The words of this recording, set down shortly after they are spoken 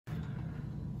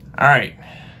Alright.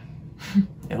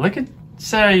 Yeah, look at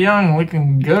Sarah Young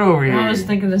looking good over here. I was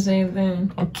thinking the same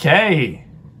thing. Okay.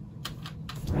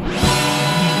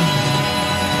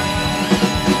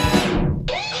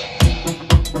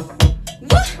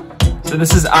 So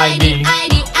this is ID.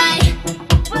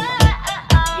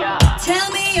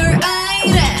 Tell me your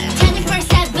ID.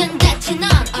 24/7 대체 넌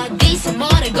어디서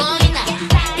뭐를 고민해?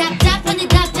 답답하니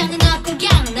답장은 없고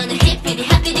그냥 너는 hippity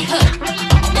hoppity hoop.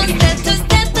 One step, two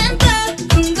step and go.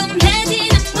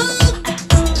 궁금해지는 move.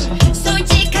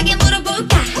 솔직하게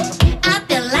물어볼까? I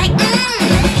feel like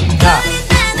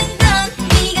나는 건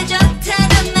네가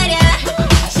좋다는 말이야.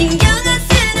 신경 안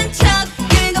쓰는 척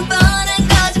그건 뻔한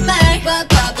거짓말.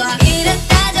 꽉꽉꽉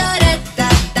이랬다 저랬다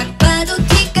딱 봐도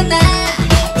티가 나.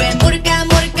 왜 모를까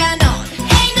넌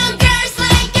Ain't no girls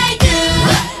like I do.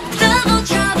 Double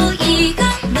trouble 이건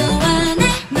너와 내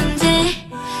문제.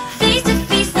 Face to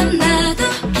face 안 나도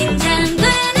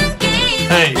긴장되는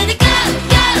게임. Hey. Let it go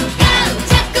go go.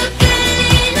 자꾸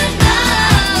끌리는 너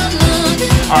모든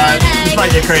걸 Alright, this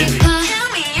might get crazy. Tell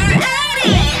me your ID.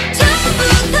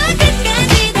 처음부터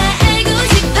끝까지 다 알고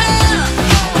싶어.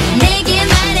 내게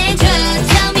말해줘.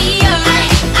 Tell me your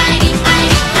ID.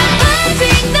 아직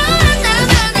너와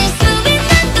나만 알 수 있는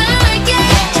걸게.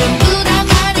 전부 다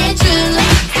말해줄래.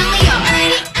 Tell me your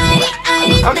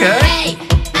ID. Okay.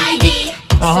 ID.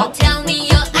 So tell me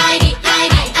your ID.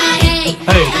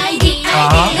 Hey. ID.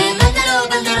 내 맘대로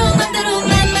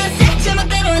맘만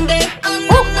멋대로 한데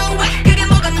no way. 그게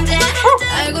뭐가 문제?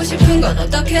 알고 싶은 건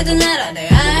어떻게든 알아 내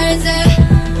알지.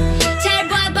 잘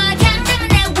봐봐 당장은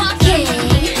내 walking.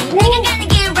 내가 가는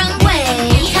길 wrong way.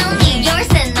 Tell me yours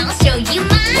and I'll show you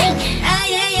mine.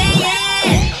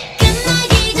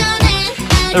 끝나기 전엔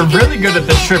They're really good at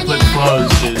the triplet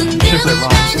flows, dude. Triplet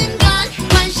rhymes.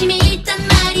 관심이 있단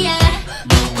말이야.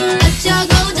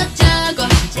 어쩌고 저쩌고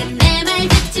이제 내 말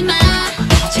듣지 마.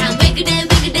 참 왜 그래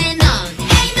넌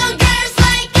Ain't no girls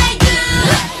like I do.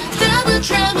 Double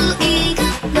trouble 이건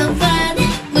너와 내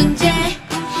문제.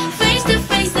 Face to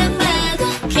face 안 봐도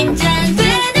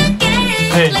긴장되는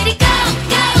게임. Hey. Let it go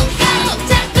go go.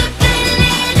 자꾸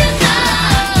끌리는 너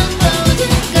모든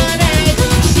걸 알고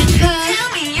싶어. Tell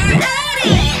me your ID.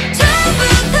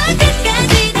 처음부터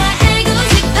끝까지 다 알고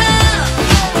싶어.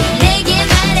 내게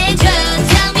말해줘.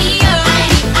 Tell me your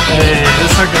ID. Hey,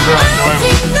 this second girl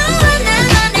enjoyable. 너와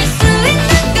나만 알 수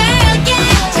있는 걸게.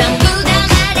 전부 다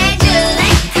말해줄래.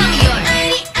 Tell me your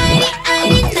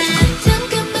ID. 나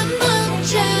잠깐만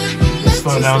멈춰.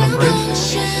 Slow down and breathe.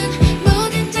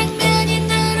 모든 장면이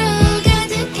너로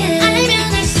가득해. 알면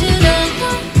알수록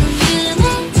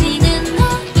궁금해지는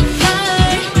너인 걸.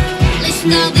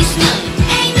 Listen up, listen up.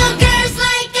 Ain't no girls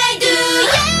like I do.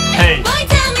 Hey. Boy,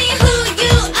 tell me who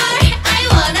you are. I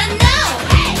wanna know.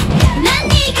 난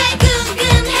네가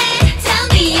궁금해. Tell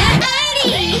me your ID.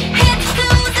 Head to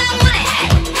the way.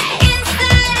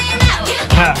 Inside and out.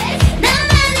 Ha.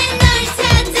 나만의 널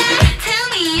찾아. Tell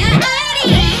me your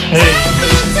ID. Hey.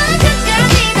 처음부터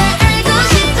끝까지 다 알고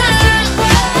싶어.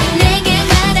 내게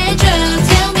말해줘.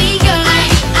 Tell me your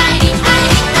ID.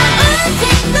 어제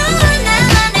너와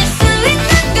나만 알 수 있는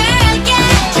걸게.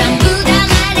 전부 다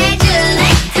말해줄래.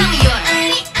 Tell me your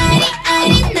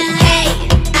ID. 나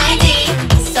ID.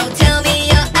 So tell me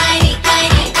your ID.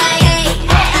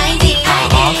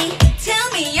 Tell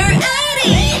me your ID.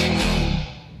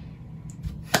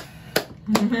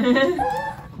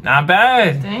 Not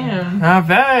bad. Damn. Not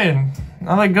bad.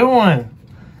 Another good one.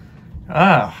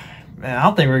 Ah, man, I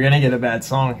don't think we're gonna get a bad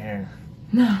song here.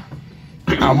 No.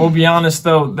 I will be honest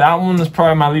though, that one is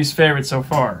probably my least favorite so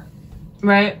far.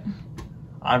 Right?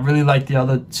 I really like the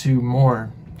other two more.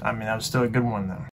 I mean, that was still a good one though.